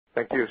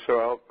Thank you.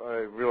 So I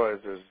realize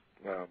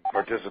there's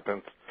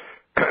participants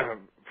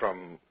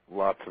from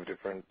lots of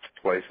different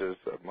places,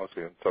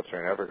 mostly in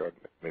sub-Saharan Africa,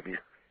 maybe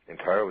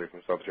entirely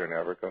from sub-Saharan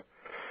Africa.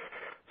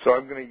 So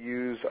I'm going to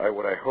use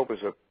what I hope is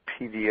a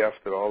PDF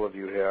that all of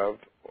you have,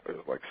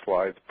 like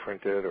slides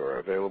printed or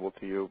available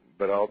to you,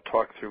 but I'll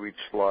talk through each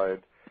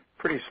slide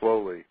pretty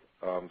slowly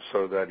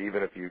so that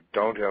even if you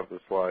don't have the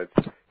slides,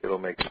 it'll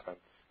make sense.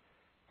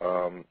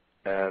 And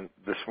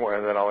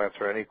then I'll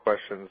answer any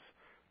questions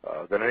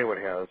that anyone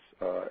has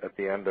at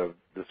the end of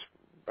this,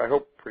 I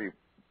hope,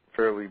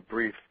 fairly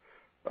brief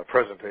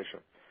presentation.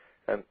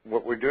 And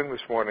what we're doing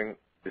this morning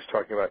is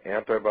talking about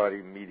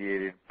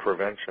antibody-mediated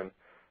prevention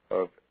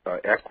of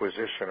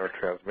acquisition or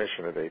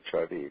transmission of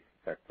HIV,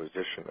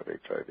 acquisition of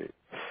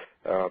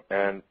HIV.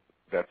 And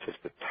that's just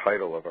the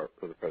title of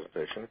the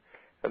presentation.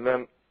 And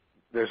then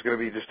there's going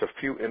to be just a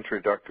few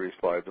introductory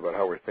slides about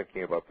how we're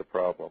thinking about the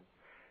problem.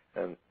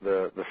 And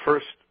the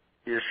first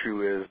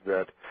issue is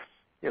that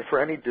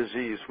for any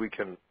disease, we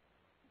can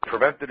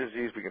prevent the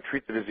disease, we can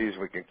treat the disease,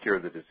 and we can cure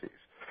the disease.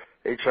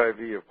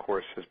 HIV, of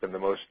course, has been the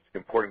most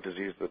important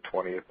disease of the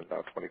 20th and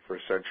now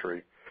 21st century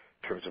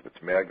in terms of its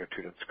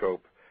magnitude and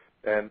scope.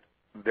 And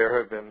there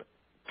have been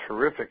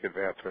terrific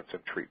advancements in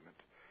treatment.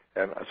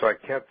 And so I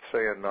can't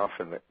say enough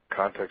in the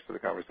context of the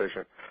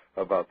conversation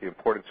about the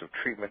importance of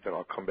treatment, and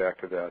I'll come back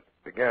to that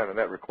again. And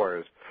that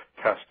requires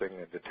testing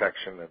and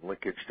detection and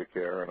linkage to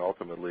care and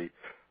ultimately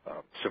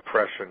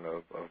suppression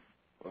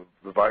of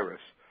the virus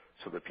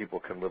so that people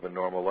can live a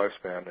normal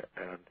lifespan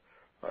and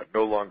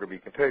no longer be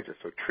contagious.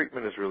 So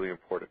treatment is really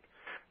important.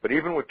 But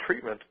even with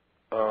treatment,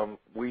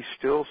 we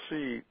still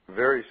see a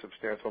very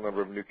substantial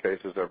number of new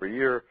cases every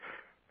year,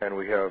 and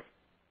we have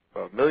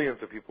millions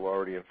of people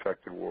already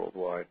infected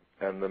worldwide.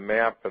 And the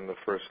map in the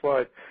first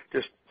slide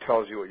just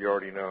tells you what you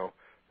already know,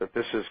 that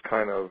this is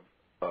kind of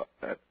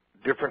at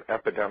different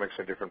epidemics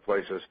in different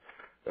places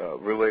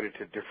related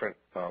to different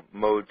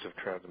modes of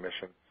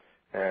transmission.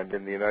 And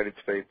in the United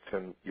States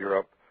and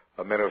Europe,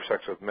 men who have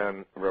sex with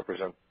men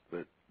represent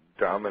the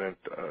dominant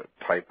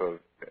type of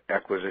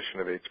acquisition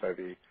of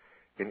HIV.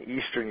 In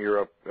Eastern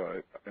Europe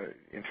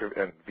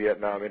and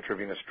Vietnam,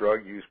 intravenous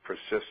drug use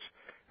persists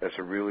as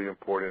a really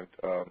important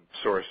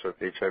source of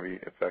HIV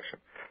infection.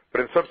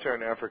 But in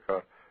sub-Saharan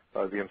Africa,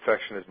 the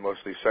infection is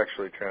mostly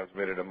sexually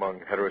transmitted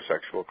among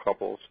heterosexual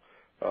couples,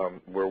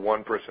 where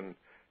one person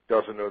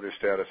doesn't know their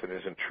status and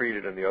isn't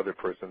treated, and the other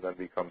person then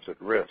becomes at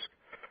risk.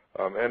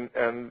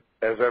 And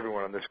as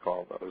everyone on this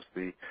call knows,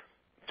 the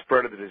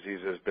spread of the disease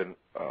has been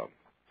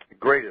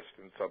greatest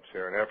in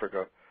sub-Saharan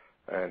Africa,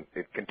 and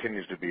it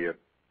continues to be a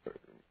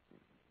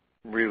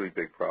really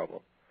big problem.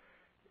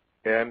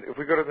 And if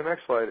we go to the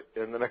next slide,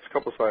 in the next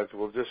couple slides,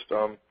 we'll just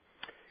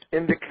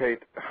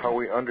indicate how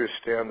we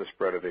understand the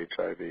spread of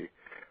HIV.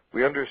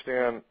 We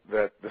understand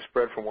that the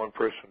spread from one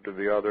person to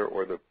the other,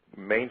 or the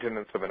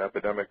maintenance of an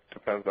epidemic,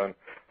 depends on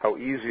how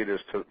easy it is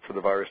for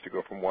the virus to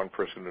go from one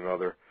person to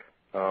another.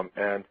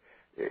 And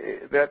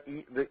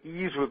the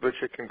ease with which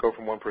it can go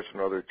from one person to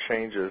another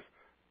changes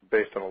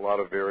based on a lot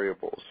of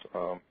variables.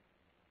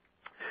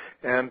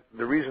 And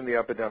the reason the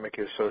epidemic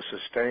is so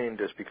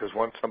sustained is because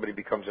once somebody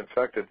becomes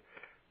infected,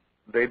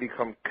 they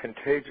become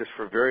contagious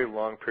for very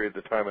long periods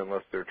of time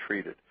unless they're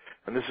treated.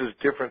 And this is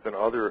different than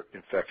other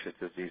infectious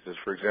diseases.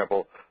 For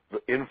example,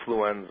 the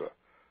influenza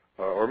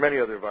or many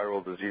other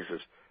viral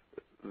diseases.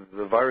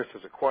 The virus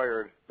is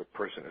acquired, the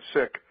person is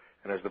sick,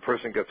 and as the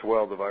person gets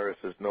well, the virus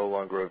is no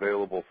longer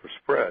available for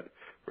spread.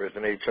 Whereas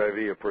in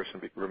HIV, a person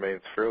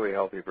remains fairly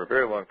healthy for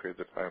very long periods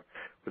of time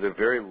with a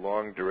very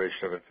long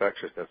duration of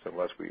infectiousness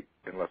unless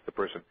the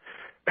person's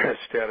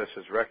status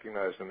is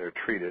recognized and they're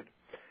treated.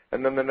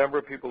 And then the number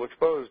of people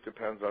exposed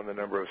depends on the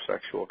number of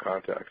sexual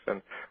contacts.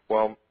 And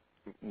while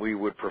we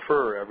would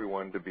prefer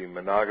everyone to be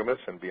monogamous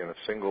and be in a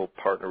single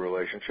partner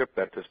relationship,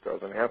 that just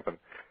doesn't happen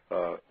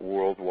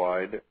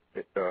worldwide,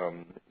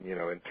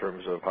 in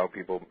terms of how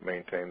people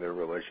maintain their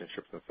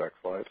relationships and sex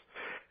lives.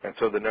 And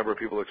so the number of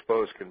people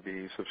exposed can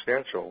be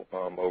substantial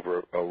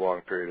over a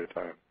long period of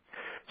time.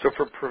 So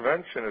for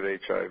prevention of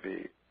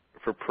HIV,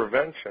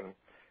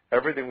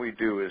 everything we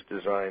do is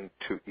designed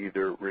to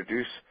either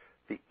reduce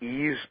the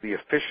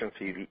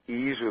efficiency, the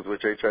ease with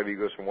which HIV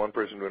goes from one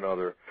person to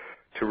another,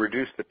 to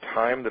reduce the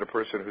time that a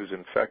person who's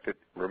infected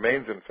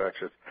remains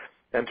infectious,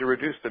 and to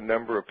reduce the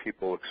number of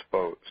people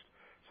exposed.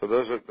 So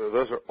those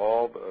are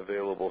all the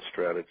available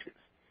strategies.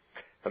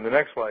 And the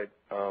next slide,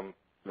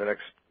 the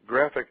next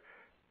graphic,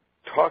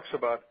 talks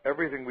about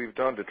everything we've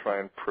done to try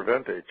and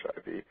prevent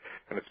HIV,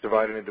 and it's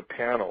divided into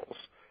panels.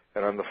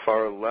 And on the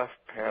far left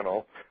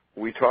panel,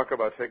 we talk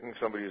about taking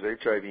somebody who's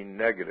HIV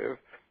negative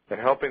and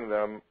helping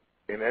them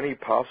in any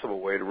possible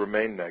way to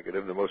remain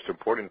negative. The most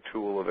important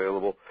tool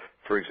available,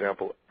 for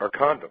example, are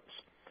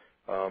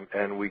condoms.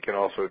 And we can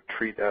also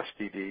treat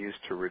STDs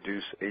to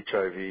reduce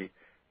HIV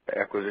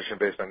acquisition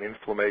based on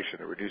inflammation.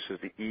 It reduces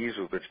the ease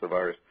with which the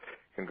virus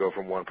can go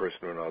from one person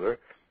to another.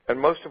 And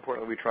most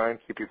importantly, we try and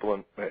keep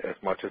people as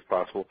much as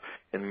possible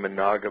in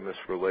monogamous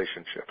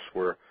relationships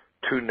where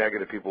two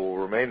negative people will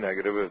remain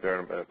negative if they're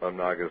in a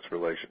monogamous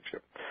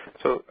relationship.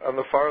 So on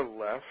the far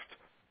left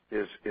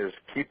is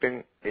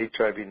keeping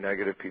HIV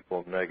negative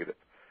people negative.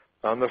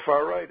 On the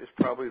far right is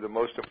probably the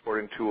most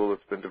important tool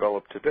that's been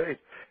developed to date,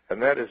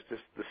 and that is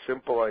just the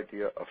simple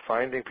idea of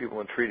finding people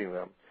and treating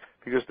them,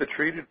 because the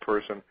treated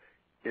person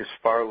is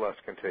far less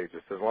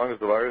contagious. As long as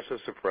the virus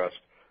is suppressed,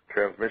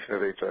 transmission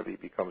of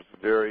HIV becomes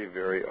very,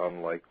 very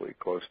unlikely,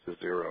 close to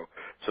zero.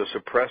 So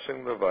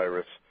suppressing the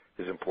virus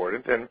is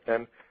important,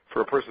 and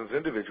for a person's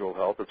individual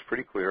health, it's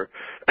pretty clear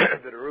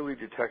that early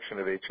detection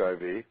of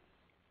HIV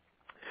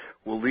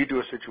will lead to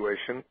a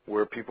situation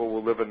where people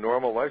will live a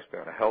normal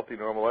lifespan, a healthy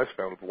normal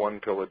lifespan with one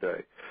pill a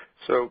day.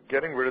 So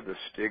getting rid of the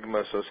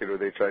stigma associated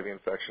with HIV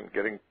infection,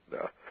 getting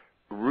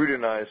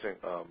routinizing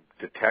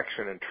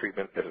detection and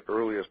treatment as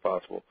early as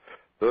possible,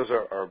 those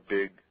are our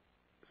big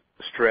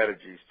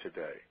strategies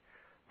today.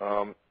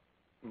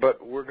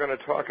 But we're going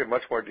to talk in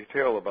much more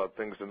detail about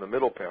things in the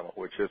middle panel,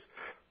 which is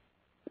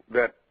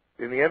that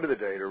in the end of the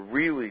day, to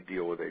really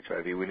deal with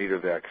HIV, we need a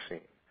vaccine.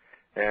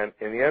 And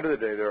in the end of the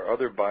day, there are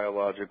other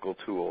biological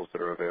tools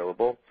that are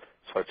available,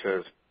 such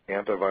as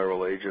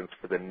antiviral agents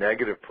for the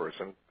negative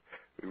person,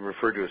 we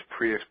refer to as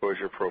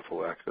pre-exposure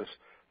prophylaxis.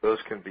 Those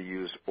can be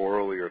used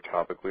orally or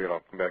topically, and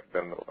I'll come back to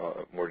that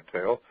in more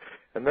detail.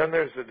 And then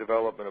there's the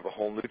development of a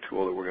whole new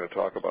tool that we're going to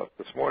talk about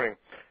this morning,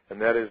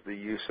 and that is the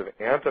use of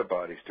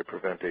antibodies to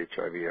prevent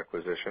HIV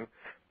acquisition.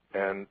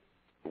 And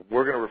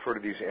we're going to refer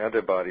to these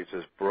antibodies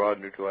as broad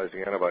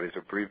neutralizing antibodies,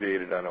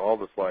 abbreviated on all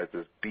the slides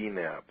as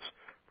BNABs.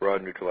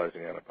 Broad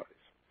neutralizing antibodies.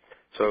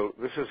 So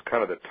this is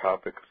kind of the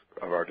topic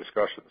of our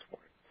discussion this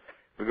morning.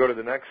 If we go to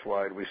the next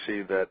slide, we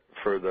see that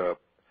for the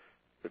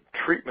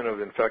treatment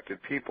of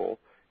infected people,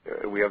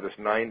 we have this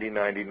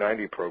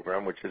 90-90-90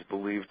 program, which is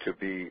believed to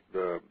be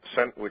the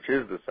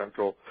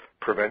central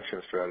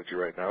prevention strategy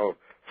right now of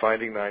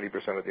finding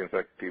 90% of the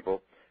infected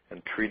people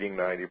and treating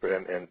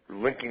 90% and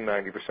linking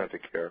 90% to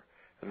care,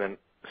 and then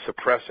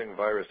suppressing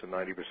virus in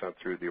 90%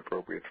 through the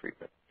appropriate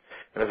treatment.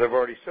 And as I've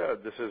already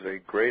said, this is a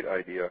great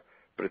idea,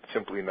 but it's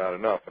simply not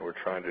enough, and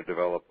we're trying to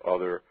develop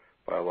other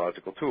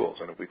biological tools.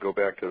 And if we go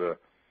back to the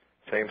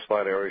same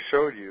slide I already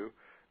showed you,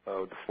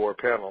 the four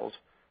panels,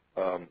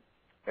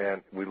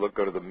 and we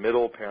go to the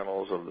middle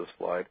panels of the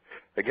slide,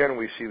 again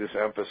we see this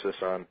emphasis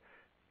on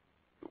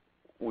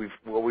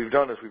what we've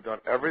done is we've done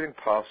everything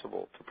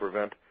possible to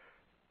prevent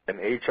an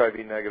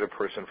HIV negative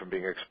person from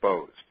being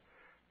exposed.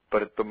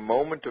 But at the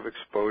moment of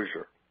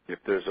exposure, if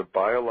there's a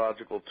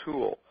biological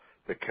tool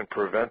that can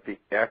prevent the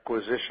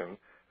acquisition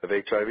of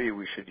HIV,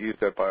 we should use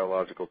that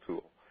biological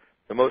tool.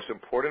 The most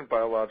important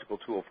biological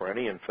tool for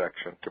any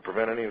infection, to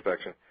prevent any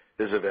infection,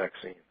 is a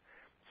vaccine.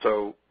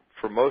 So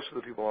for most of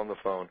the people on the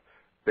phone,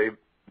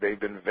 they've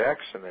been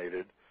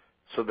vaccinated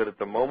so that at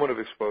the moment of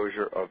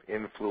exposure of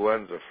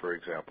influenza, for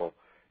example,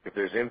 if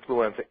there's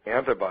influenza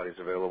antibodies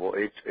available,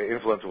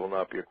 influenza will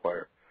not be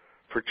acquired.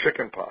 For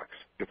chickenpox,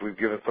 if we've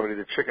given somebody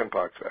the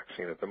chickenpox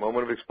vaccine, at the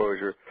moment of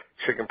exposure,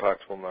 chickenpox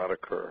will not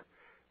occur.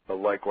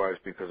 Likewise,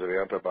 because of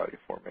antibody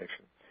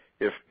formation.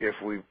 If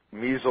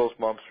measles,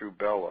 mumps,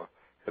 rubella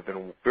have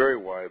been very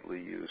widely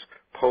used,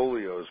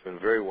 polio has been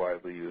very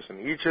widely used,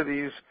 and each of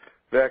these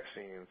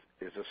vaccines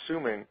is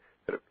assuming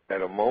that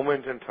at a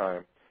moment in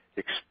time,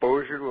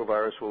 exposure to a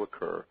virus will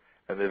occur,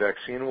 and the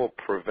vaccine will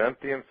prevent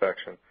the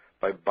infection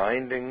by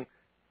binding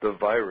the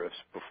virus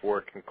before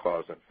it can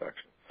cause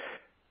infection.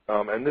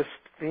 And this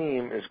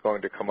theme is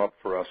going to come up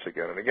for us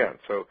again and again.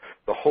 So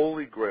the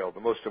holy grail, the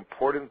most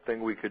important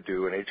thing we could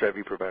do in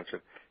HIV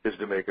prevention is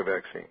to make a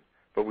vaccine.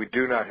 But we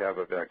do not have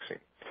a vaccine.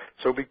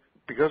 So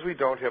because we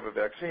don't have a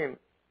vaccine,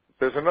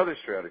 there's another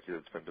strategy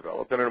that's been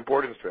developed, and an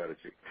important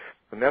strategy.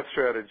 And that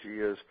strategy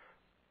is,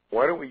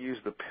 why don't we use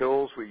the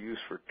pills we use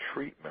for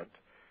treatment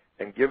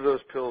and give those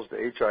pills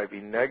to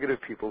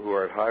HIV-negative people who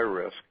are at high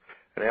risk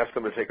and ask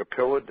them to take a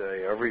pill a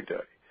day every day.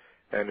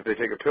 And if they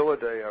take a pill a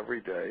day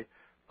every day,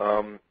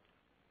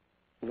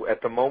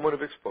 at the moment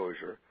of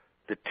exposure,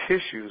 the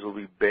tissues will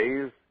be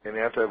bathed in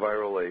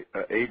antiviral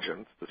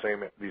agents,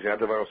 these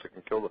antivirals that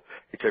can kill the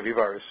HIV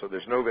virus. So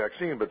there's no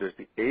vaccine, but there's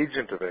the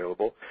agent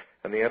available,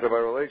 and the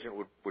antiviral agent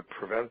would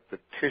prevent the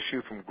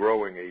tissue from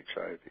growing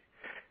HIV.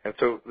 And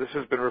so this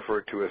has been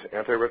referred to as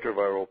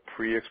antiretroviral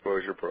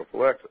pre-exposure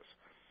prophylaxis.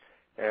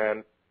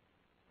 And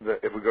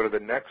if we go to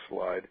the next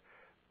slide,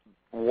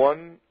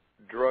 one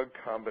drug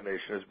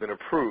combination has been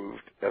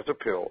approved as a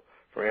pill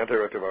for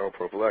antiretroviral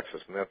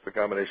prophylaxis, and that's the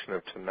combination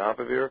of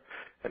tenofovir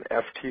and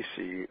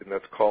FTC, and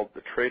that's called,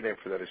 the trade name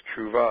for that is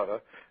Truvada.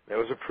 That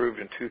was approved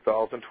in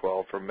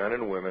 2012 for men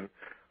and women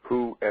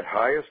who, at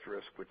highest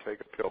risk, would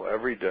take a pill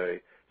every day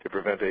to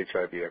prevent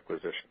HIV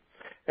acquisition.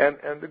 And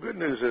the good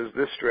news is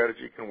this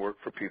strategy can work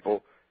for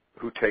people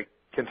who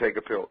can take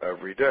a pill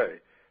every day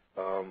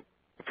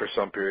for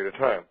some period of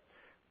time.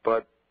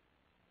 But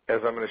as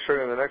I'm going to show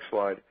you on the next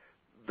slide,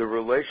 the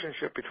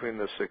relationship between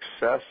the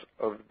success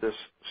of this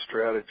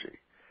strategy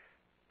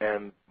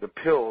and the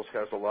pills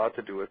has a lot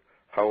to do with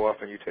how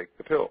often you take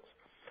the pills.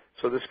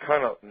 So this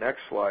kind of next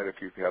slide, if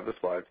you have the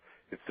slides,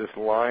 it's this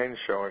line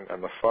showing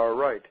on the far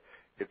right,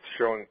 it's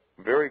showing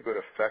very good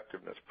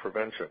effectiveness,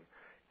 prevention,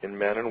 in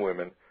men and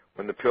women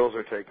when the pills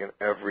are taken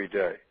every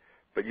day.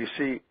 But you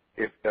see,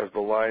 as the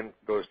line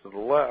goes to the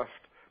left,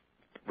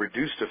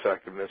 reduced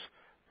effectiveness,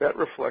 that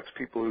reflects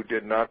people who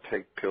did not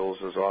take pills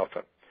as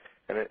often.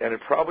 And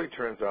it probably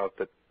turns out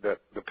that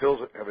the pills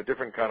have a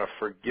different kind of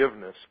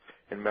forgiveness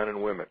in men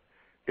and women.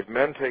 If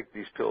men take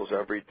these pills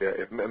every day,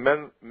 if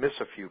men miss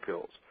a few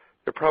pills,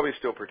 they're probably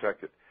still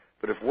protected.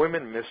 But if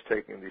women miss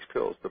taking these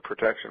pills, the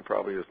protection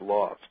probably is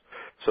lost.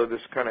 So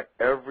this kind of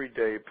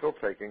everyday pill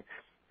taking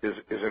is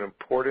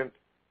important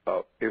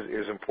both.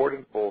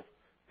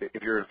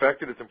 If you're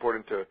infected, it's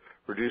important to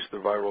reduce the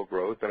viral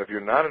growth, and if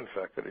you're not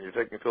infected and you're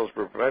taking pills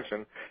for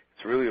prevention,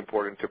 it's really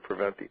important to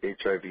prevent the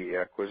HIV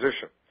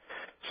acquisition.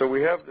 So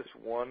we have this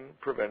one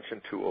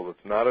prevention tool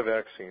that's not a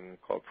vaccine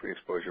called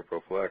pre-exposure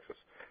prophylaxis,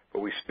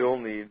 but we still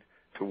need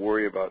to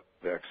worry about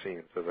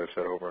vaccines, as I've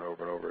said over and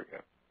over and over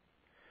again.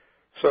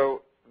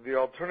 So the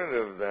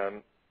alternative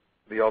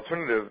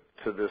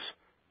to this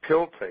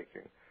pill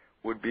taking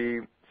would be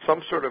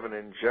some sort of an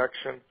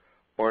injection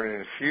or an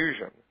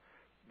infusion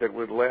that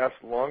would last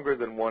longer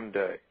than one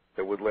day,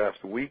 that would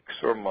last weeks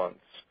or months.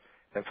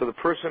 And so the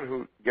person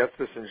who gets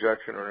this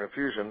injection or an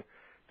infusion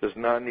does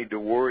not need to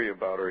worry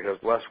about, or has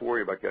less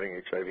worry about getting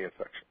HIV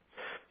infection.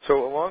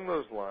 So along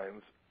those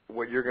lines,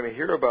 what you're going to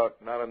hear about,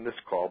 not on this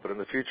call, but in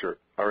the future,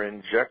 are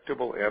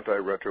injectable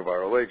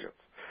antiretroviral agents.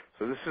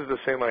 So this is the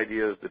same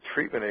idea as the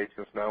treatment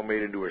agents now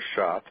made into a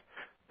shot,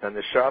 and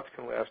the shots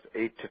can last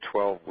 8 to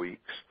 12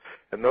 weeks.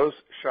 And those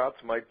shots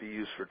might be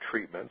used for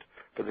treatment,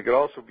 but they could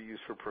also be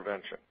used for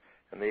prevention.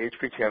 And the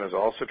HTPN is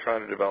also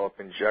trying to develop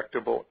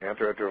injectable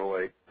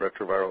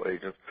antiretroviral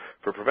agents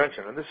for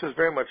prevention. And this is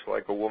very much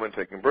like a woman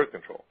taking birth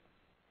control.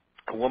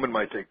 A woman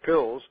might take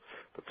pills,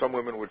 but some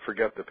women would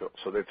forget the pill.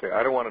 So they'd say,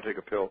 I don't want to take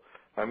a pill.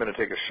 I'm going to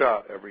take a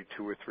shot every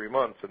 2 or 3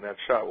 months, and that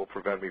shot will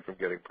prevent me from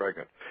getting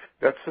pregnant.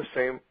 That's the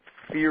same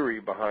theory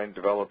behind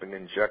developing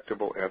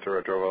injectable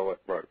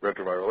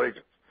antiretroviral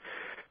agents.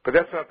 But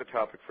that's not the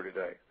topic for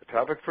today. The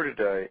topic for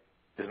today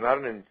is not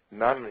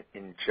an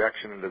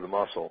injection into the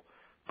muscle,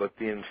 but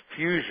the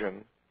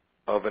infusion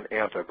of an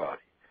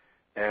antibody.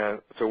 And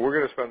so we're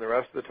going to spend the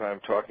rest of the time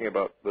talking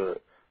about the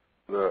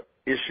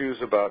issues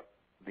about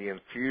the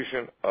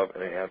infusion of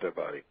an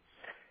antibody.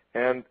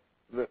 And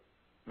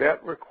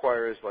that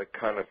requires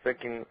kind of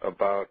thinking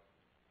about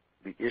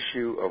the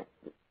issue of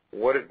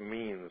what it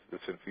means,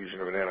 this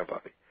infusion of an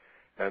antibody.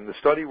 And the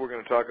study we're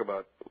going to talk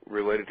about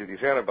related to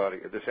this antibody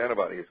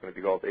is going to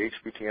be called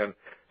HTPN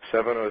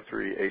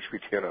 703,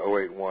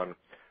 HTPN 081,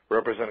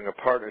 representing a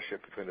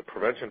partnership between the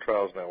Prevention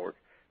Trials Network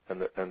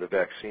and the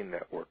Vaccine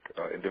Network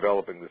in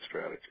developing this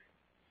strategy.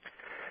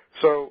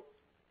 So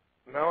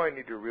now I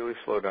need to really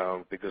slow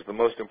down because the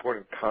most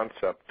important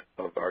concept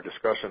of our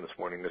discussion this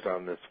morning is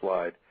on this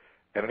slide,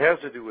 and it has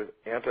to do with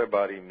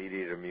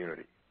antibody-mediated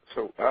immunity.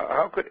 So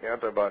how could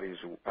antibodies,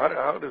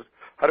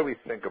 how do we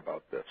think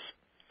about this?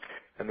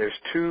 And there's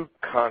two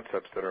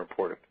concepts that are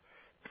important.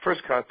 The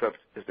first concept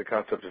is the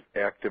concept of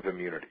active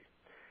immunity.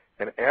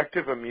 And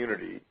active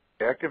immunity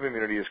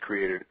is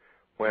created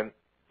when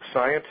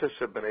scientists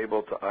have been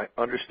able to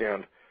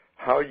understand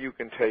how you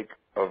can take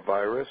a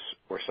virus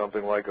or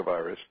something like a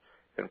virus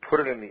and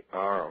put it in the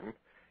arm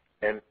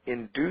and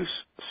induce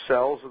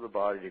cells of the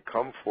body to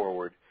come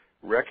forward,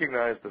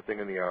 recognize the thing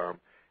in the arm,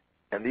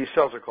 and these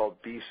cells are called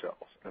B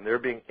cells, and they're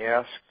being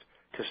asked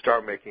to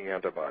start making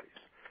antibodies.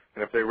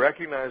 And if they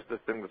recognize the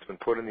thing that's been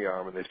put in the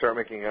arm and they start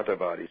making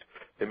antibodies,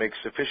 they make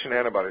sufficient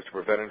antibodies to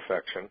prevent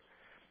infection,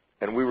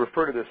 and we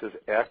refer to this as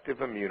active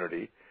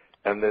immunity.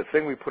 And the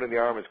thing we put in the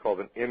arm is called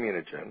an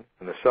immunogen,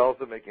 and the cells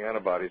that make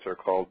antibodies are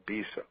called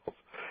B cells.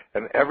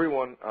 And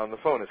everyone on the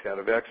phone has had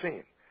a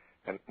vaccine.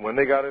 And when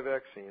they got a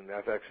vaccine,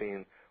 that vaccine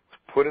was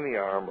put in the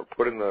arm or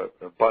put in the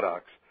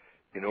buttocks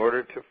in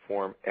order to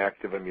form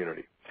active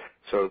immunity.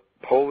 So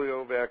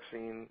polio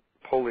vaccine,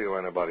 polio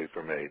antibodies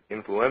were made.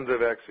 Influenza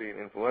vaccine,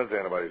 influenza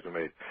antibodies were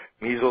made.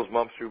 Measles,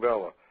 mumps,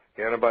 rubella,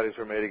 antibodies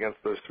were made against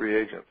those three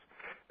agents,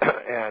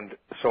 and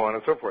so on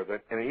and so forth.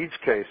 And in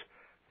each case,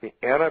 the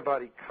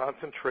antibody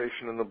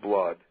concentration in the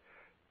blood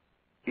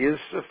is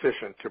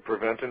sufficient to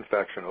prevent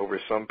infection over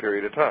some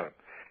period of time.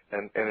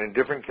 And in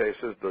different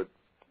cases, the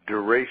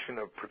duration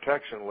of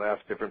protection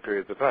lasts different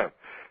periods of time.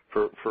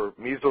 For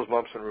measles,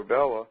 mumps, and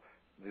rubella,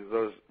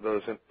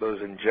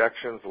 those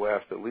injections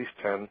last at least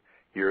 10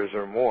 years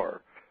or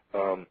more.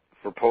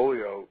 For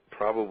polio,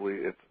 probably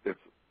it's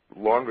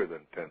longer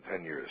than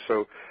 10 years.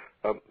 So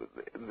the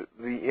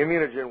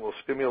immunogen will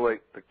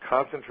stimulate the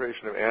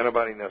concentration of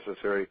antibody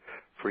necessary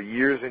for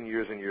years and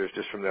years and years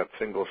just from that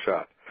single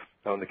shot.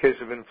 Now, in the case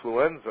of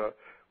influenza,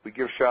 we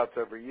give shots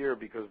every year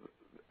because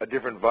a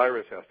different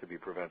virus has to be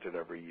prevented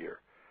every year.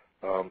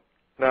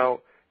 Now,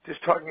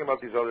 just talking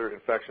about these other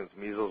infections,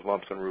 measles,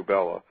 mumps, and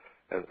rubella,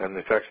 and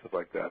infections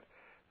like that,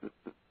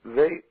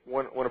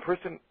 when a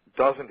person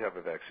doesn't have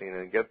a vaccine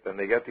and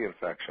they get the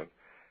infection,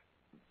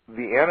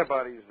 the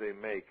antibodies they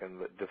make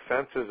and the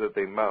defenses that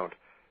they mount,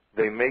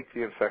 they make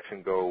the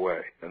infection go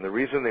away. And the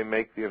reason they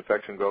make the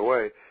infection go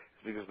away is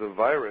because the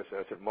virus,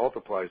 as it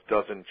multiplies,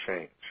 doesn't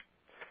change.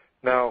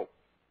 Now,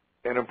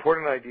 an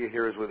important idea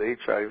here is with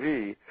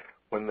HIV,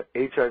 when the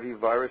HIV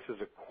virus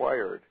is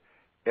acquired,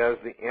 as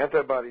the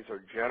antibodies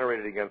are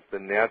generated against the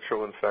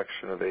natural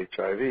infection of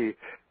HIV,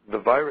 the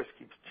virus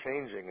keeps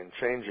changing and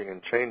changing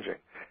and changing.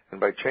 And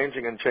by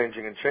changing and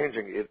changing and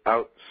changing, it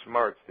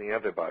outsmarts the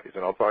antibodies.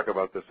 And I'll talk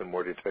about this in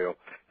more detail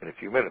in a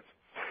few minutes.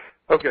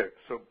 Okay,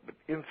 so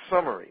in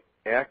summary,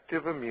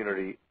 active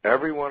immunity,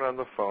 everyone on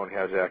the phone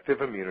has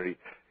active immunity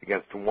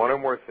against one or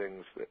more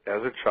things that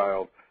as a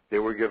child they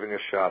were giving a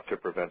shot to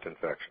prevent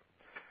infection.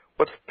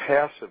 What's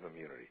passive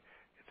immunity?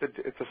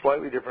 It's a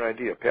slightly different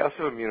idea.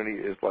 Passive immunity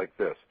is like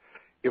this.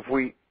 If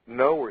we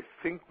know or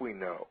think we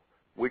know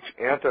which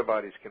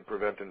antibodies can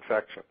prevent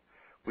infection,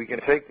 we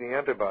can take the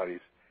antibodies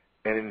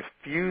and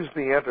infuse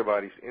the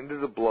antibodies into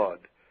the blood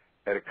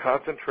at a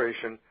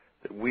concentration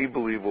that we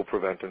believe will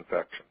prevent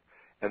infection.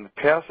 And the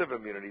passive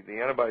immunity, the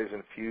antibodies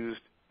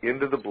infused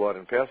into the blood,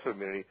 and passive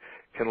immunity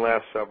can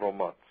last several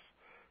months.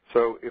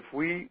 So if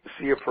we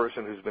see a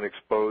person who's been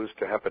exposed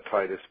to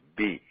hepatitis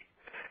B,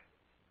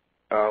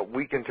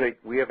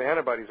 we have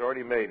antibodies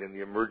already made in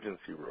the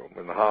emergency room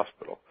in the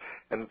hospital.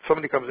 And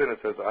somebody comes in and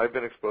says, I've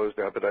been exposed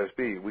to hepatitis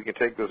B. We can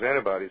take those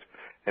antibodies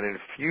and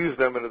infuse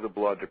them into the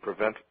blood to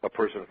prevent a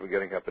person from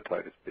getting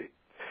hepatitis B.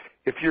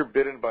 If you're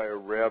bitten by a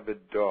rabid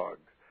dog,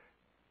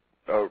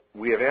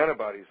 we have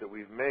antibodies that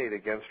we've made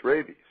against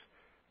rabies.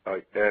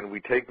 And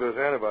we take those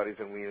antibodies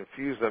and we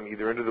infuse them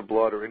either into the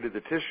blood or into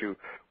the tissue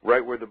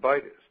right where the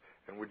bite is.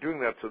 And we're doing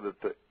that so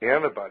that the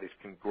antibodies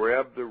can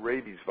grab the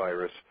rabies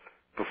virus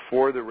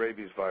before the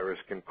rabies virus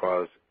can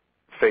cause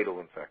fatal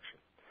infection.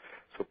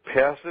 So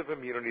passive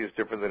immunity is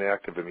different than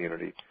active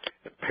immunity.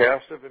 And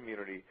passive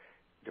immunity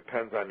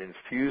depends on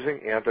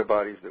infusing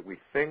antibodies that we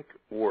think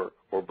work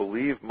or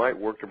believe might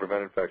work to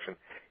prevent infection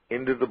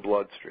into the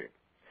bloodstream.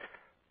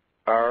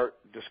 Our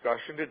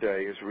discussion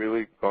today is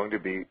really going to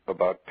be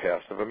about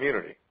passive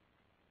immunity.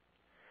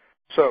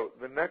 So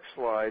the next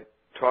slide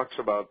talks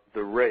about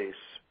the race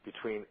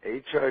between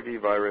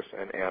HIV virus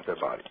and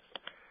antibodies.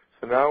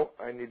 So now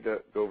I need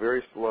to go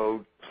very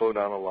slow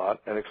down a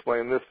lot and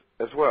explain this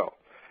as well.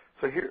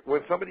 So here,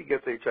 when somebody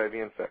gets HIV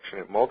infection,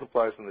 it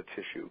multiplies in the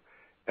tissue,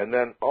 and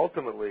then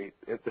ultimately,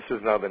 this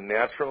is now the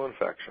natural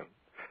infection.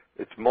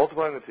 It's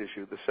multiplying the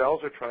tissue. The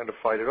cells are trying to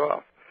fight it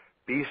off.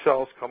 B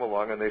cells come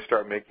along and they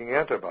start making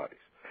antibodies.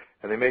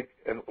 And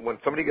when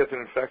somebody gets an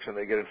infection,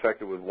 they get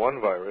infected with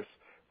one virus,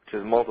 which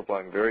is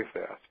multiplying very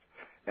fast.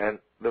 And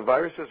the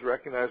virus is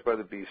recognized by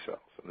the B cells,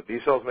 and the B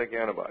cells make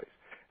antibodies.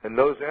 And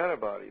those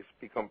antibodies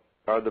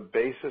are the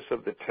basis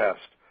of the test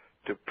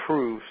to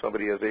prove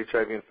somebody has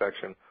HIV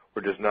infection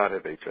or does not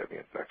have HIV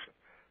infection.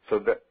 So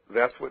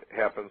that's what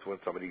happens when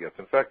somebody gets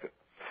infected.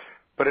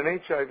 But in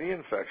HIV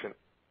infection,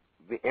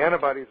 the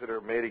antibodies that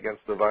are made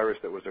against the virus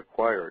that was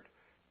acquired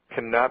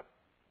cannot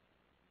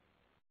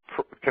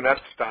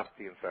stop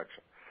the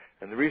infection.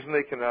 And the reason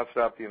they cannot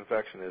stop the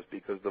infection is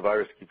because the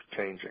virus keeps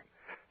changing.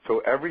 So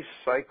every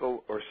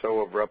cycle or so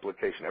of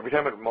replication, every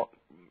time it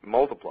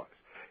multiplies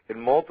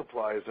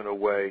in a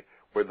way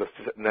where the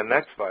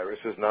next virus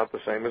is not the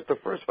same as the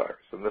first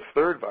virus, and the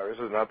third virus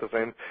is not the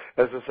same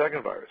as the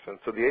second virus. And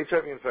so the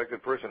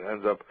HIV-infected person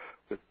ends up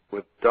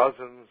with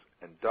dozens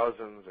and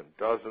dozens and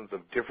dozens of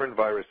different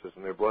viruses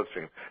in their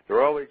bloodstream.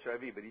 They're all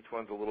HIV, but each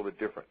one's a little bit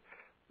different.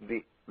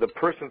 The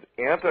person's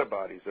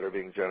antibodies that are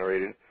being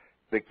generated,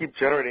 they keep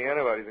generating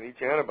antibodies, and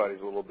each antibody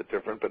is a little bit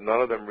different, but none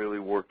of them really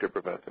work to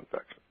prevent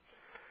infection.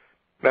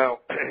 Now,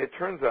 it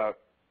turns out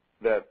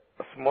that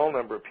a small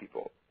number of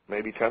people,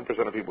 maybe 10%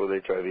 of people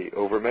with HIV,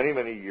 over many,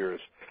 many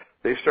years,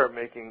 they start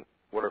making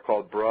what are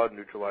called broad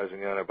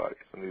neutralizing antibodies.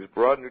 And these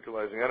broad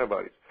neutralizing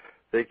antibodies,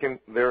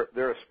 they're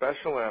a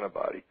special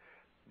antibody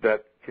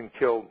that can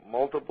kill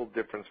multiple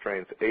different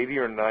strains, 80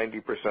 or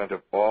 90%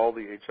 of all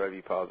the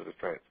HIV-positive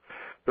strains.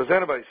 Those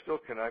antibodies still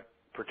cannot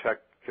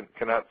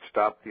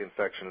stop the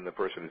infection in the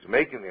person who's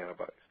making the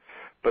antibodies,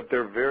 but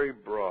they're very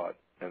broad,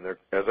 and as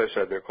I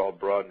said, they're called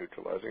broad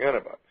neutralizing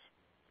antibodies.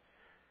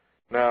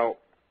 Now,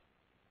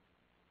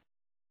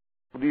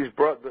 there's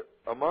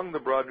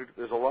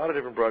a lot of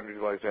different broad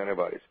neutralizing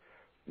antibodies.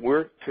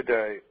 We're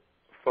today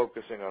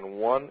focusing on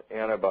one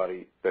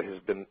antibody that has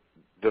been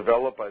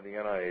developed by the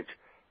NIH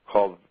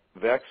called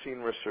Vaccine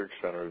Research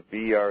Center,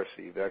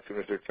 VRC, Vaccine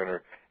Research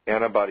Center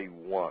Antibody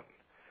 1.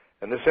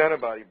 And this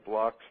antibody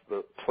blocks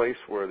the place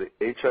where the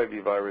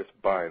HIV virus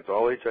binds.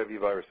 All HIV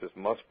viruses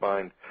must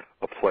bind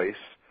a place,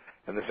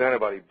 and this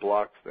antibody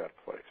blocks that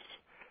place.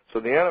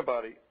 So the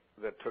antibody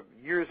that took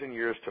years and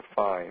years to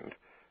find,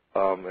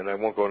 and I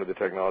won't go into the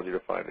technology to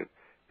find it,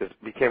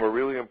 became a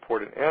really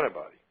important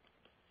antibody.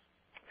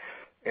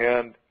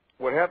 And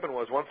what happened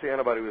was once the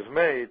antibody was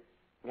made,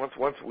 once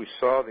we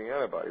saw the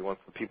antibody, once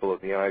the people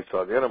at the NIH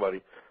saw the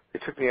antibody, they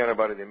took the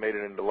antibody, they made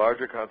it into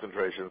larger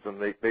concentrations, and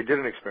they did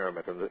an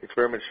experiment, and the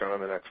experiment is shown on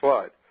the next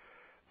slide.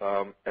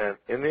 And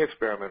in the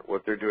experiment,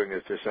 what they're doing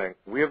is they're saying,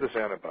 we have this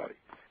antibody,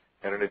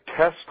 and in a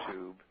test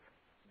tube,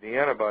 the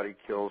antibody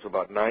kills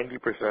about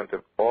 90%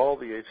 of all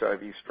the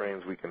HIV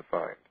strains we can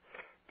find.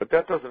 But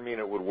that doesn't mean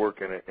it would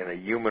work in a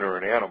human or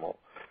an animal.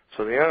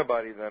 So the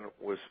antibody then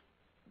was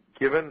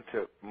given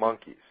to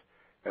monkeys,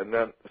 and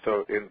then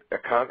so in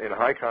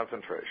high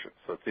concentration,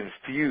 so it's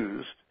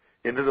infused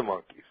into the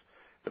monkeys,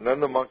 and then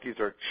the monkeys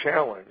are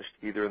challenged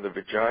either in the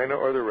vagina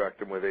or the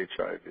rectum with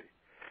HIV.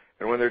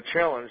 And when they're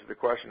challenged, the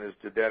question is,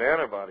 did that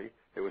antibody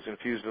that was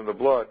infused in the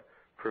blood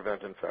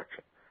prevent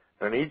infection?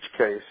 And in each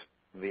case,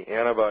 the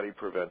antibody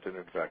prevented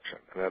infection,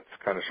 and that's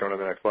kind of shown on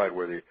the next slide,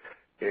 where the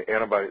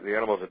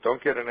animals that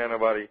don't get an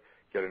antibody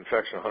get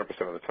infection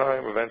 100% of the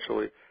time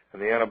eventually,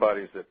 and the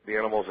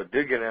animals that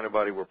did get an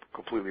antibody were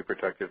completely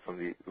protected from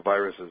the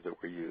viruses that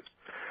were used.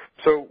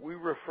 So we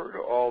refer to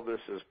all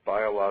this as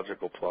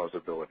biological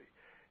plausibility.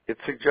 It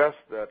suggests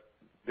that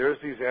there's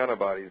these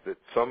antibodies that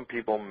some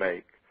people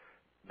make,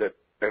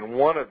 and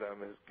one of them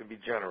can be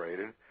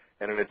generated,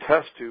 and in a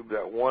test tube,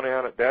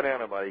 that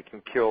antibody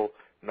can kill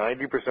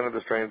 90% of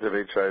the strains of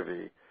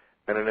HIV,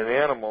 and in an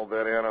animal,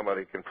 that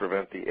antibody can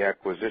prevent the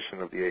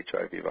acquisition of the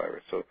HIV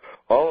virus. So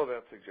all of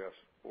that suggests,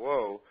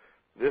 whoa,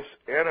 this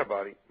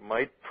antibody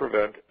might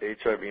prevent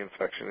HIV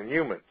infection in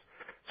humans.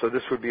 So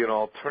this would be an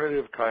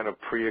alternative kind of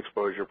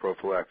pre-exposure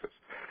prophylaxis.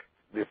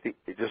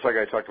 Just like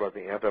I talked about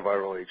the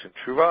antiviral agent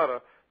Truvada,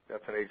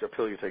 that's a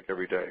pill you take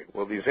every day.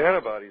 Well, these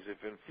antibodies, if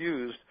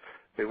infused,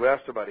 they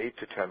last about 8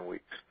 to 10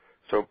 weeks.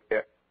 So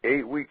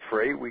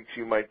for 8 weeks,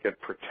 you might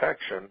get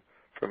protection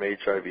from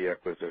HIV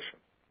acquisition.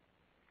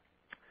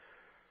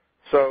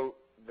 So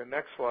the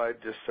next slide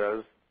just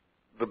says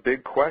the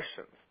big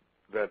questions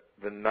that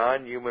the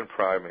non-human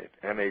primate,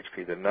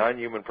 NHP, the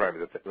non-human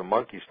primate, the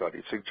monkey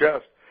study,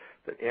 suggests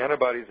that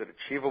antibodies at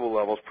achievable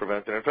levels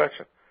prevent an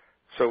infection.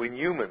 So in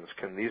humans,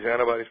 can these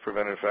antibodies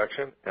prevent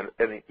infection?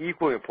 And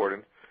equally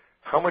important,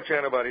 how much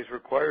antibody is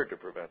required to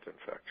prevent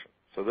infection?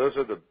 So those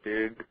are the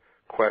big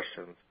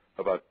questions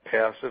about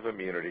passive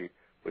immunity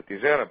with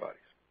these antibodies.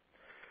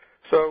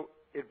 So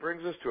it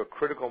brings us to a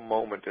critical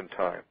moment in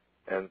time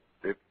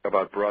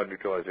about broad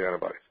neutralizing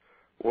antibodies.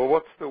 Well,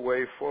 what's the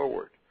way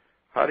forward?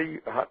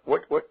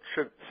 What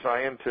should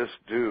scientists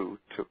do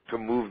to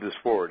move this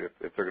forward,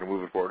 if they're going to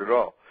move it forward at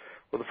all?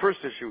 Well, the first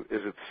issue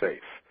is it's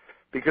safe.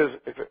 Because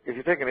if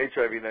you take an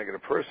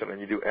HIV-negative person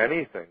and you do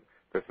anything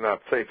that's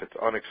not safe, it's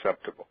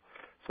unacceptable.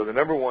 So the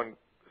number one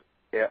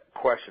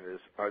question is,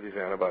 are these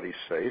antibodies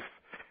safe?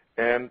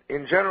 And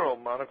in general,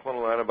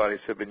 monoclonal antibodies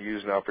have been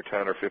used now for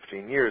 10 or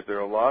 15 years. There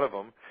are a lot of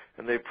them,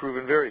 and they've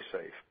proven very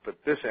safe. But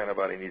this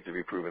antibody needs to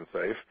be proven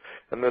safe.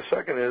 And the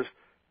second is,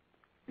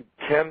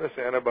 can this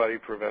antibody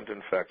prevent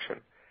infection?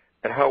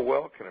 And how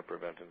well can it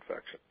prevent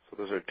infection? So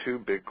those are two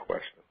big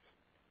questions.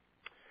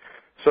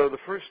 So the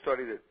first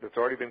study that's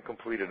already been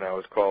completed now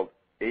is called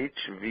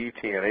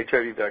HVTN,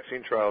 HIV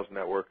Vaccine Trials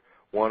Network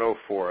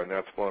 104, and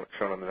that's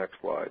shown on the next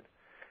slide.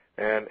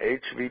 And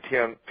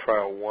HVTN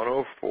Trial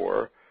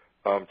 104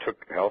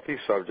 took healthy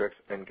subjects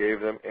and gave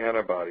them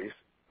antibodies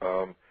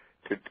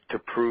to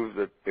prove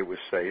that it was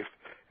safe.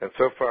 And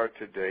so far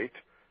to date,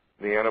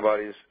 the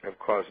antibodies have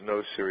caused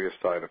no serious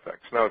side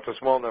effects. Now, it's a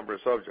small number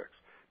of subjects,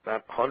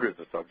 not hundreds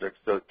of subjects,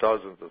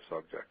 dozens of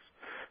subjects.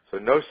 So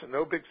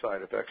no big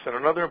side effects. And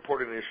another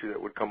important issue that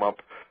would come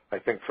up, I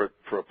think, for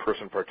a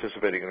person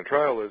participating in a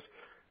trial is,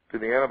 do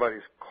the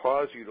antibodies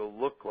cause you to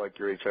look like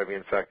you're HIV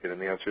infected?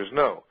 And the answer is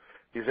no.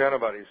 These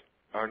antibodies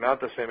are not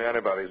the same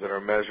antibodies that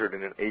are measured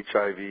in an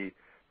HIV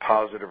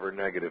positive or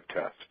negative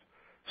test.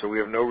 So we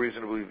have no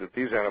reason to believe that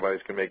these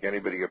antibodies can make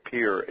anybody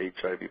appear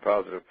HIV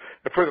positive.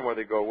 And furthermore,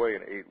 they go away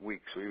in 8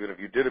 weeks. So even if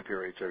you did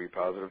appear HIV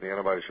positive, the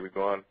antibodies should be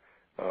gone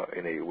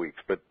in 8 weeks.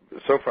 But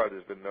so far,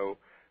 there's been no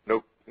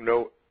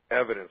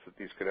evidence that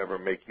these could ever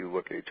make you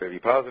look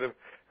HIV positive,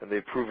 and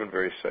they've proven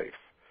very safe.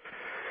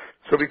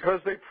 So because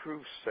they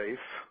prove safe,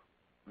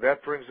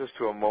 that brings us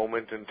to a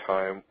moment in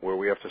time where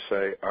we have to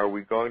say, are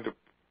we going to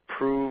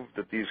prove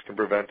that these can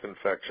prevent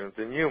infections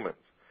in humans?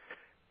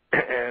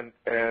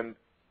 And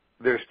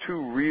there's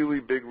two really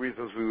big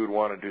reasons we would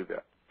want to do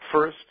that.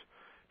 First,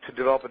 to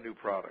develop a new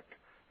product,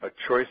 a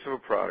choice of a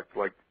product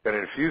like an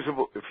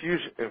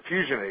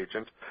infusion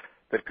agent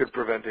that could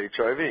prevent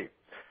HIV.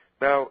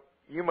 Now,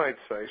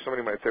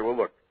 somebody might say, well,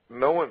 look,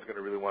 no one's going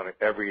to really want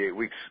to every 8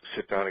 weeks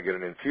sit down and get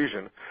an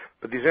infusion,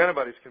 but these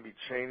antibodies can be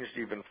changed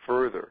even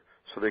further,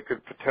 so they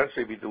could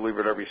potentially be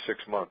delivered every 6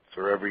 months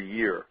or every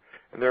year.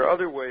 And there are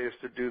other ways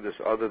to do this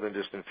other than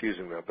just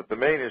infusing them. But the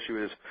main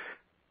issue is,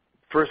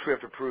 first we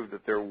have to prove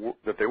that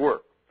they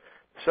work.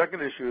 The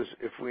second issue is,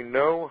 if we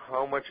know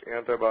how much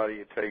antibody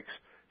it takes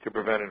to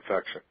prevent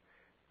infection,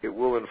 it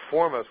will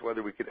inform us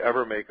whether we could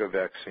ever make a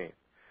vaccine.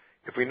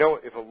 If we know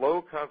if a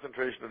low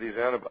concentration of these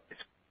antibodies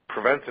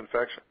prevents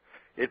infection,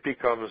 it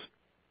becomes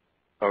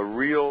a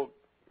real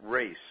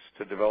race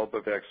to develop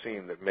a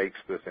vaccine that makes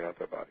this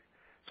antibody.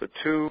 So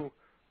two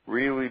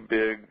really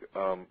big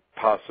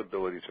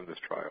possibilities in this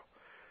trial.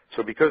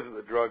 So because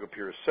the drug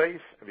appears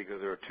safe and because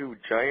there are two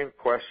giant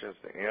questions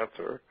to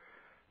answer,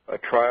 a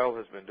trial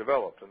has been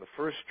developed. And the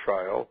first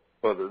trial,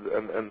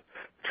 the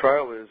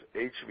trial is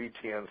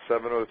HVTN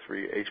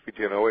 703,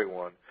 HVTN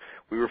 081.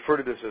 We refer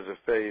to this as a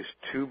phase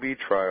 2B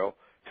trial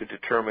to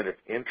determine if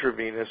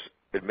intravenous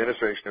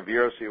administration of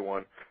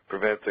VRC1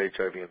 prevents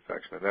HIV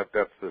infection. And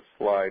that's the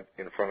slide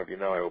in front of you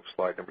now, I hope,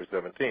 slide number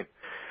 17.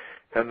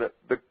 And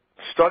the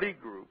study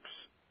groups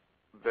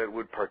that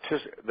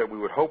we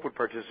would hope would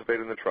participate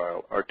in the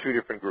trial are two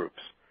different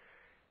groups.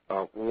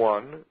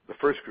 One, the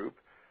first group,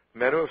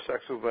 men who have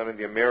sex with men in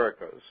the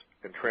Americas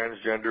and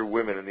transgender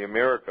women in the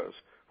Americas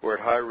who are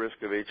at high risk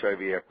of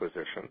HIV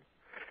acquisition.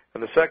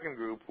 And the second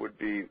group would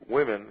be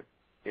women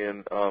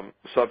in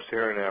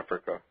sub-Saharan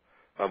Africa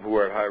who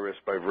are at high risk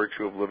by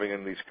virtue of living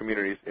in these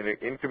communities,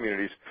 in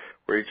communities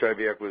where HIV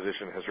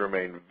acquisition has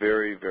remained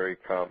very, very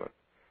common.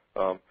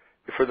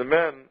 For the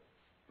men,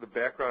 the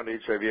background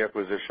HIV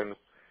acquisition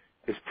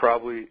is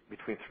probably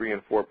between 3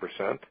 and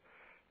 4%.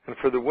 And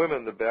for the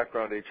women, the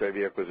background HIV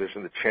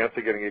acquisition, the chance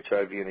of getting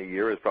HIV in a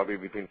year is probably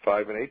between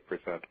 5 and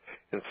 8%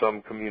 in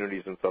some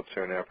communities in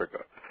sub-Saharan Africa.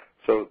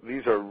 So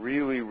these are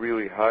really,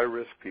 really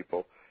high-risk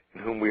people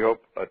in whom we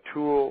hope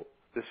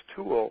this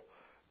tool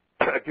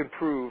can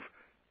prove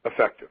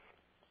effective.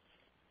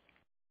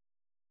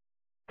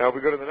 Now, if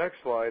we go to the next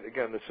slide,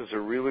 again, this is a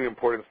really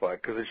important slide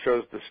because it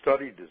shows the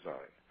study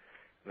design.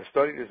 And the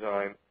study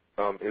design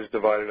is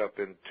divided up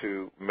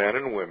into men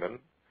and women,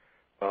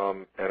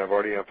 and I've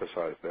already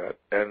emphasized that.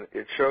 And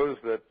it shows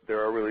that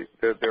there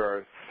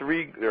are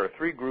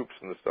three groups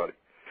in the study.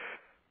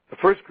 The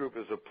first group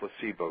is a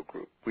placebo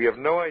group. We have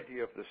no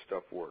idea if this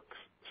stuff works.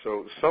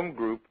 So some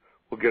group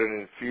will get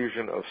an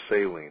infusion of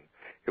saline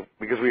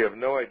because we have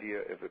no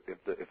idea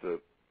if the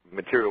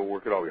material will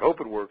work at all. We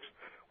hope it works.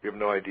 We have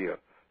no idea.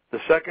 The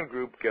second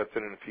group gets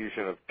an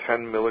infusion of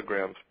 10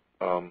 milligrams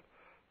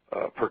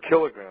per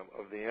kilogram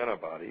of the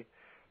antibody.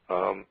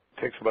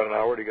 Takes about an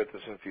hour to get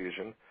this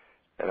infusion,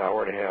 an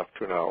hour and a half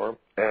to an hour,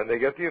 and they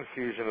get the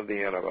infusion of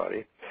the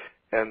antibody,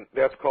 and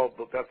that's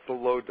the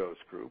low dose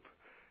group.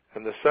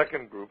 And the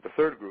third group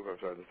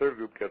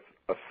gets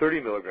a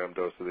 30 milligram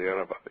dose of the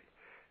antibody.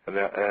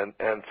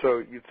 And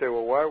so you'd say,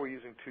 well, why are we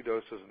using 2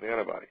 doses of the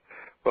antibody?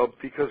 Well,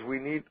 because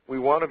we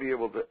want to be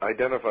able to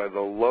identify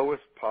the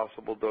lowest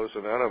possible dose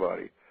of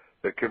antibody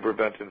that can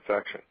prevent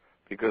infection.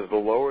 Because the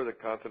lower the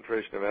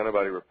concentration of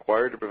antibody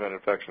required to prevent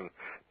infection,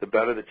 the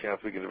better the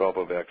chance we can develop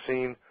a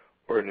vaccine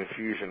or an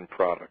infusion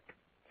product.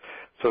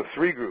 So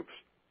 3 groups: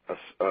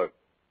 a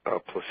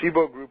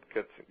placebo group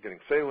getting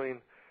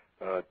saline,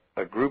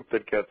 a group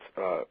that gets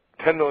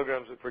 10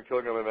 milligrams per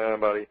kilogram of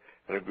antibody,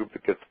 and a group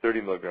that gets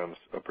 30 milligrams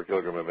per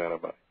kilogram of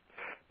antibody.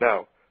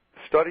 Now,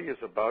 the study is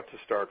about to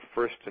start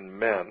first in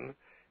men,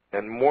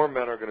 and more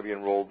men are going to be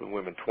enrolled than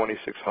women,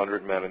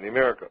 2,600 men in the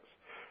Americas.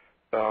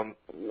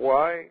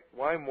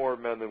 Why more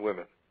men than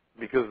women?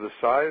 Because the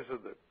size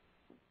of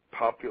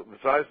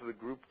the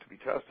group to be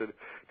tested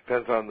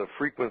depends on the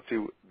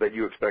frequency that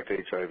you expect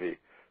HIV.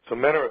 So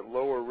men are at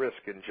lower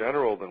risk in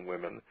general than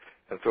women,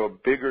 and so a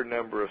bigger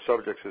number of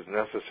subjects is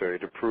necessary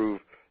to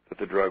prove that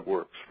the drug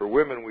works. For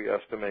women, we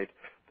estimate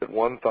that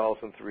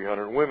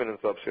 1,300 women in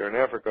sub-Saharan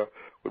Africa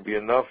would be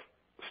enough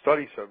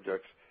study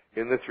subjects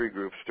in the 3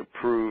 groups to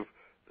prove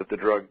that the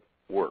drug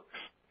works.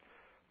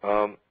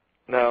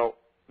 Now,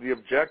 the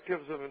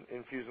objectives of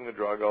infusing the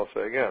drug, I'll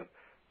say again.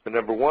 The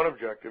number one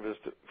objective is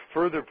to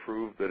further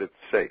prove that it's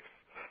safe.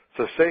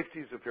 So safety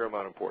is of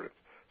paramount importance.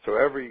 So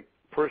every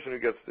person who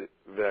gets the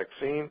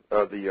vaccine,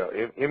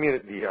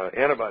 the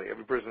antibody,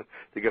 every person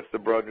that gets the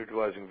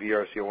broad-neutralizing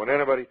VRC01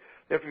 antibody,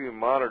 they have to be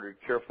monitored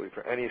carefully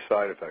for any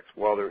side effects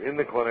while they're in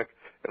the clinic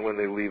and when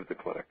they leave the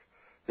clinic.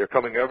 They're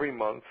coming every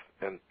month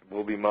and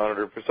will be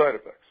monitored for side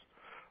effects.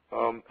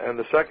 And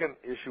the second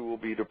issue will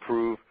be to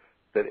prove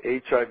that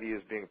HIV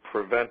is being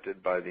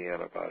prevented by the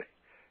antibody.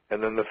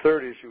 And then the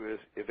third issue is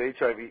if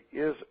HIV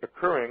is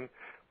occurring,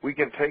 we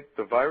can take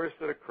the virus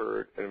that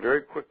occurred and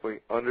very quickly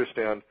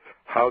understand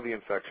how the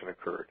infection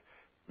occurred.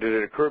 Did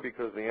it occur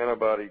because the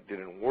antibody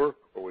didn't work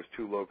or was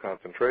too low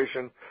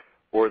concentration,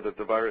 or that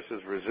the virus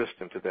is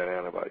resistant to that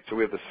antibody? So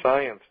we have the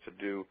science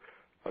to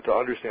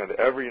understand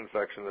every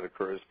infection that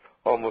occurs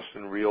almost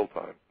in real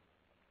time.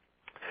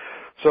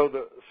 So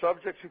the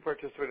subjects who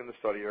participate in the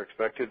study are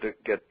expected to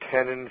get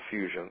 10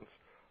 infusions.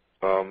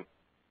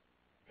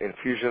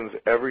 Infusions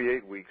every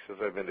 8 weeks, as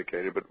I've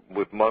indicated, but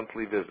with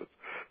monthly visits.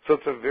 So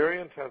it's a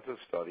very intensive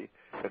study,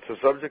 and so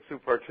subjects who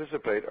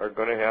participate are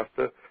going to have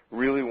to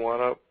really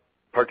want to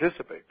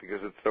participate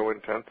because it's so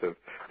intensive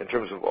in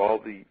terms of all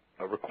the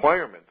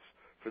requirements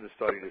for the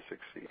study to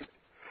succeed.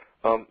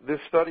 This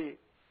study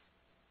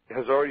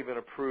has already been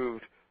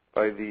approved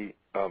by the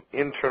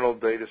Internal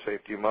Data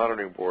Safety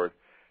Monitoring Board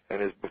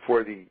and is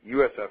before the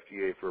U.S.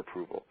 FDA for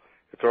approval.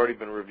 It's already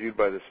been reviewed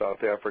by the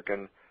South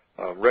African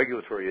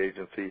regulatory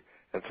agency,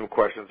 and some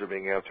questions are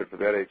being answered for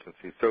that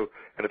agency.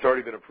 And it's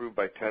already been approved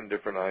by 10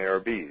 different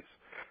IRBs.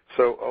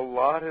 So a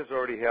lot has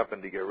already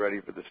happened to get ready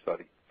for the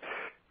study.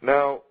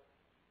 Now,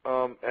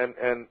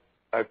 and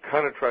I've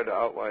kind of tried to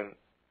outline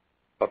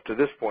up to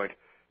this point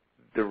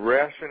the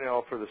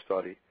rationale for the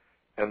study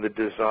and the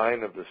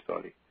design of the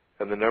study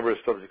and the number of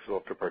subjects who will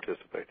have to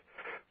participate.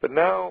 But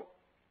now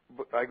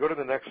I go to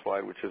the next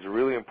slide, which is a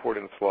really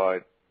important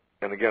slide,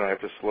 and again, I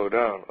have to slow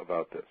down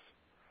about this.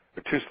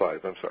 There are 2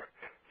 slides, I'm sorry.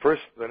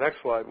 First, the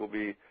next slide will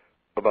be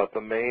about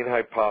the main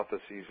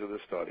hypotheses of the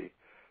study,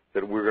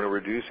 that we're going to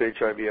reduce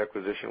HIV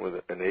acquisition with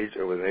an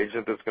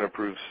agent that's going to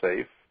prove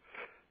safe,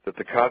 that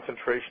the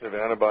concentration of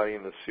antibody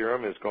in the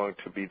serum is going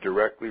to be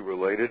directly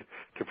related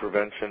to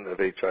prevention of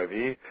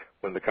HIV.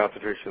 When the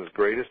concentration is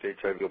greatest,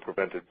 HIV will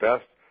prevent it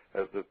best.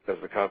 As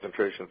the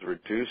concentration is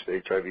reduced,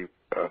 HIV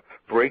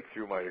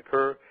breakthrough might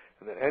occur,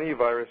 and that any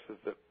viruses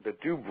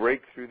that do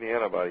break through the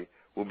antibody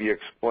will be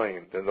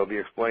explained, and they'll be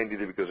explained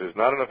either because there's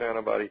not enough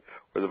antibody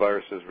or the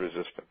virus is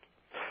resistant.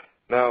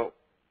 Now,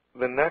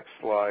 the next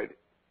slide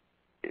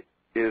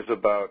is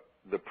about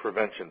the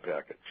prevention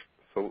package.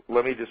 So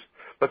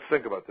let's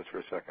think about this for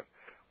a second.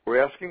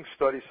 We're asking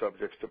study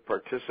subjects to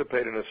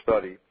participate in a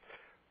study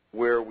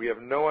where we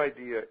have no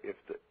idea if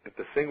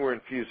the thing we're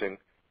infusing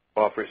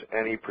offers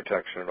any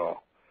protection at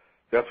all.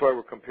 That's why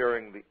we're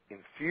comparing the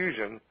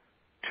infusion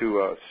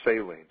to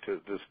saline,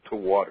 to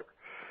water,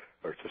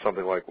 or to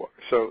something like water,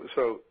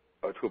 to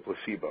a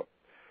placebo.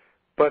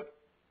 But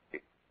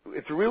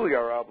it's really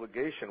our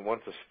obligation,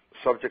 once the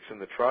subject's in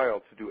the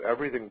trial, to do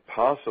everything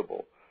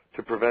possible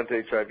to prevent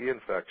HIV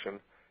infection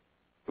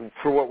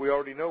for what we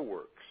already know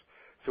works.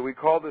 So we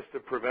call this the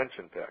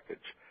prevention package.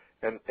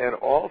 And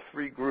all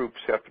three groups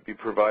have to be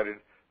provided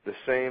the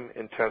same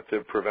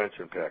intensive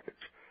prevention package.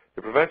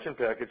 The prevention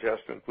package has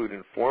to include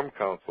informed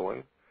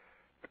counseling,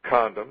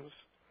 condoms,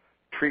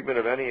 treatment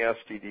of any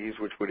STDs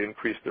which would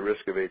increase the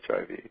risk of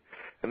HIV,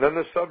 and then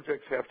the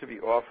subjects have to be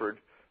offered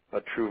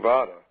a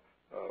Truvada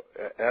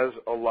as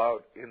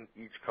allowed in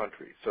each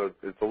country. So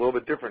it's a little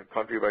bit different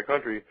country by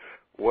country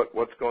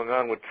what's going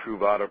on with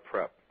Truvada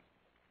PrEP.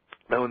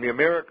 Now in the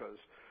Americas,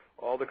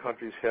 all the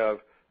countries have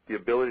the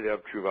ability to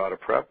have Truvada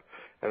PrEP,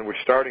 and we're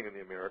starting in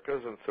the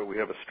Americas, and so we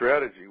have a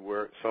strategy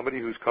where somebody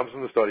who comes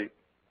in the study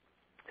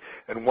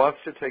and wants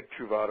to take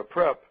Truvada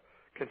PrEP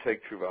can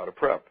take Truvada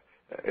PrEP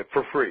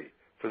for free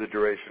for the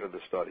duration of the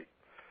study.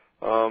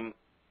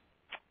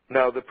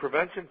 Now, the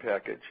prevention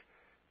package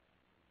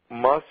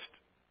must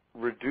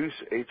reduce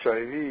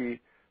HIV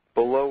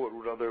below what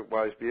would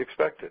otherwise be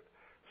expected.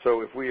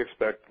 So if we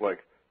expect like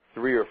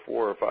 3 or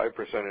 4 or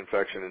 5%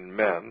 infection in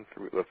men,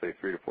 let's say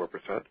 3 to 4%,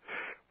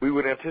 we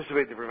would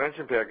anticipate the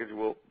prevention package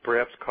will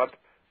perhaps cut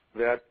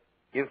that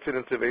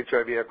incidence of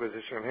HIV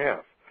acquisition in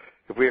half.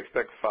 If we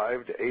expect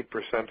 5 to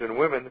 8% in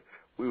women,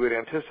 we would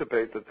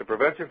anticipate that the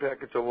prevention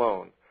package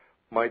alone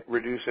might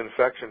reduce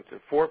infection to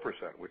 4%,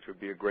 which would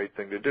be a great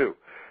thing to do.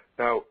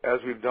 Now, as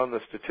we've done the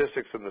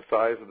statistics and the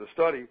size of the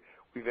study,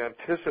 we've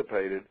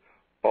anticipated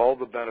all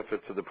the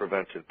benefits of the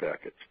prevention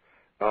package.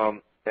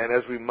 And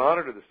as we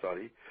monitor the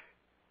study,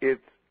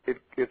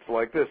 it's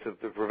like this. If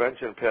the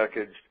prevention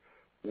package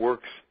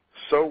works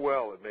so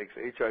well it makes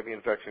HIV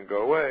infection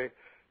go away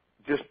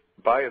just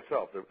by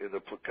itself, in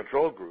the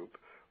control group,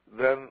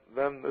 then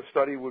the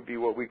study would be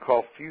what we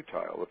call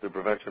futile if the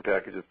prevention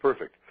package is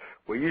perfect.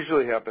 What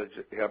usually happens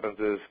is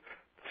the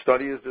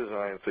study is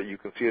designed so you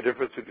can see a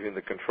difference between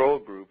the control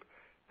group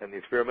and the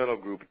experimental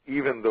group,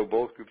 even though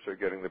both groups are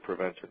getting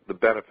the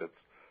benefits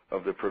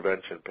of the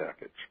prevention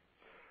package.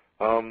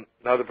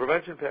 Now, the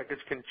prevention package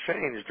can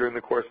change during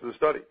the course of the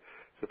study.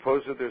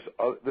 Suppose that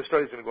this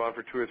study is going to go on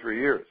for 2 or 3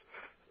 years,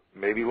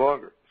 maybe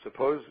longer.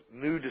 Suppose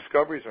new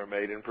discoveries are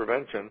made in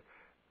prevention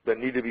that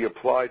need to be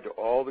applied to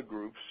all the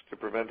groups to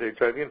prevent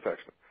HIV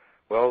infection.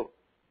 Well,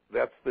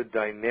 that's the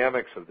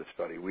dynamics of the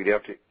study. We'd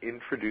have to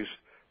introduce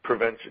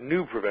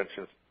new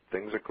prevention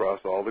things across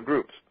all the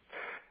groups.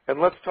 And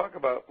let's talk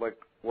about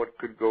what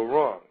could go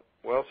wrong.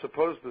 Well,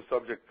 suppose the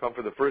subject come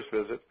for the first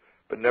visit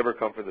but never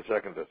come for the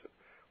second visit.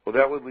 Well,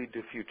 that would lead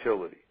to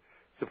futility.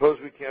 Suppose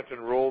we can't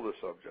enroll the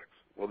subjects.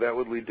 Well, that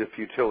would lead to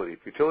futility.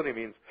 Futility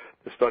means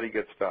the study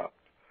gets stopped.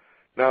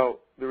 Now,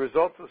 the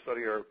results of the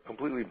study are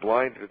completely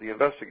blind to the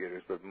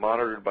investigators, but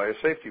monitored by a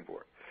safety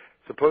board.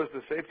 Suppose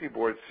the safety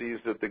board sees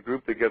that the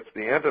group that gets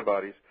the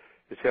antibodies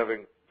is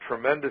having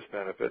tremendous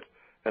benefit,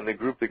 and the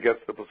group that gets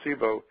the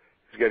placebo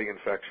is getting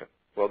infection.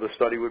 Well, the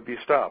study would be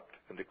stopped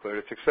and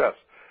declared a success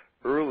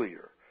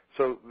earlier.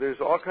 So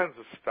there's all kinds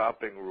of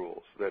stopping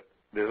rules.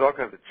 There's all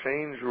kinds of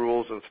change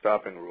rules and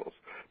stopping rules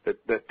that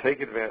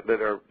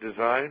are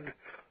designed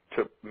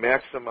to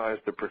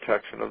maximize the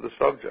protection of the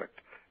subject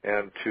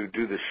and to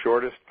do the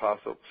shortest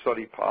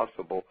study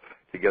possible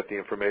to get the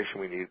information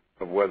we need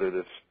of whether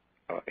this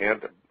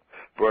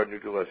broad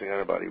neutralizing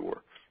antibody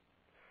works.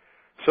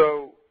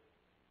 So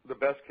the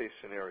best case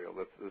scenario,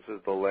 this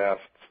is the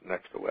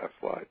next to last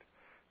slide.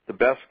 The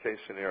best case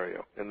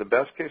scenario. In the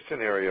best case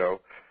scenario,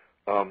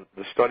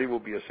 the study will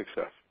be a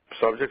success.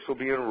 Subjects will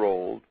be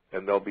enrolled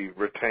and they'll be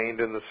retained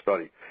in the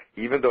study,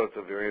 even though it's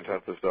a very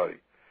intensive study.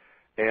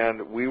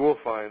 And we will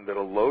find that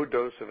a low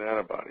dose of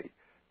antibody,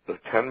 the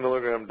 10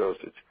 milligram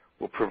dosage,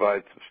 will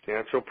provide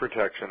substantial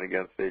protection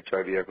against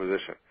HIV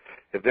acquisition.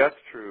 If that's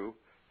true,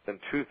 then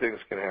 2 things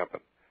can happen.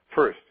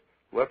 First,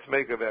 let's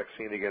make a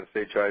vaccine against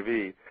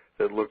HIV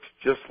that looks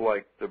just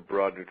like the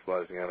broad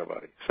neutralizing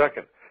antibody.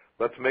 Second,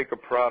 let's make a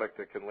product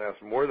that can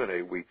last more than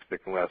 8 weeks,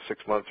 that can last 6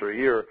 months or a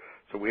year,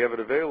 so we have it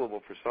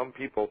available for some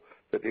people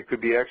that it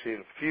could be actually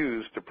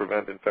infused to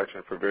prevent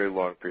infection for very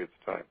long periods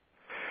of time.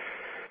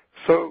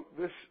 So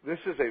this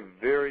is a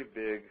very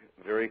big,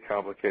 very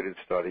complicated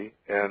study,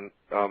 and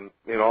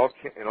in all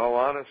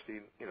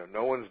honesty,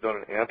 no one's done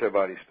an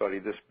antibody study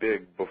this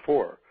big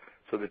before.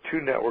 So the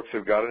two networks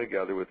have gotten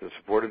together with the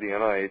support of the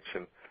NIH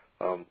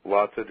and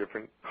lots of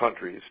different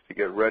countries to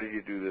get ready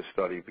to do this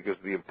study because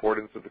of the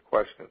importance of the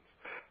questions.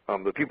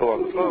 The people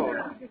on the phone,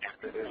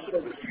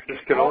 this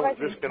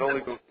can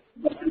only go.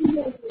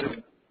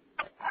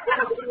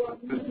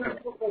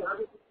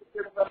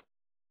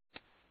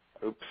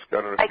 Oops,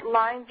 got it. Like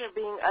lines are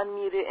being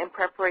unmuted in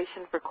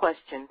preparation for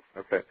questions.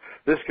 Okay,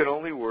 this can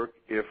only work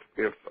if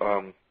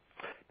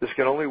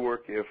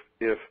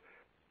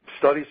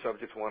study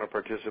subjects want to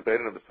participate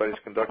and if the study is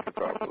conducted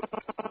properly.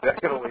 That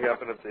can only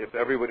happen if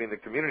everybody in the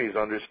communities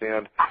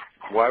understand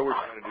why we're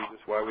trying to do this,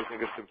 why we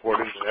think it's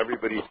important, and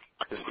everybody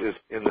is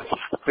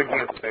thinking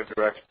in the same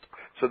direction.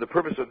 So the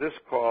purpose of this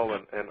call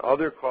and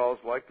other calls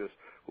like this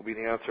will be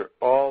to answer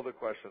all the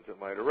questions that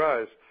might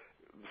arise,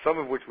 some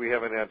of which we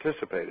haven't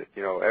anticipated.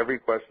 Every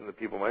question that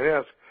people might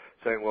ask,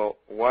 saying, well,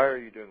 why are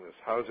you doing this?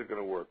 How is it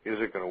going to work? Is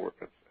it going to work?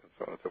 And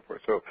so on and so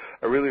forth. So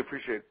I really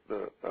appreciate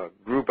the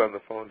group on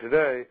the phone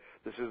today.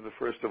 This is the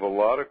first of a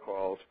lot of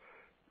calls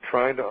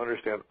trying to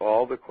understand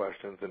all the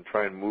questions and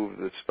try and move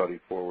this study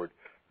forward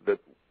that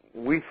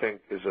we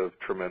think is of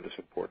tremendous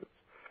importance.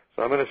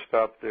 So I'm going to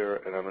stop there,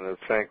 and I'm going to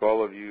thank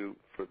all of you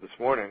for this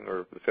morning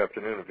or this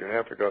afternoon if you're in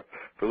Africa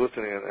for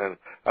listening. And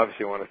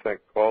obviously I want to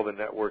thank all the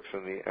networks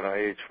and the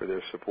NIH for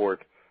their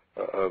support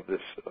of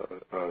this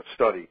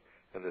study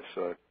and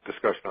this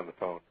discussion on the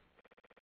phone.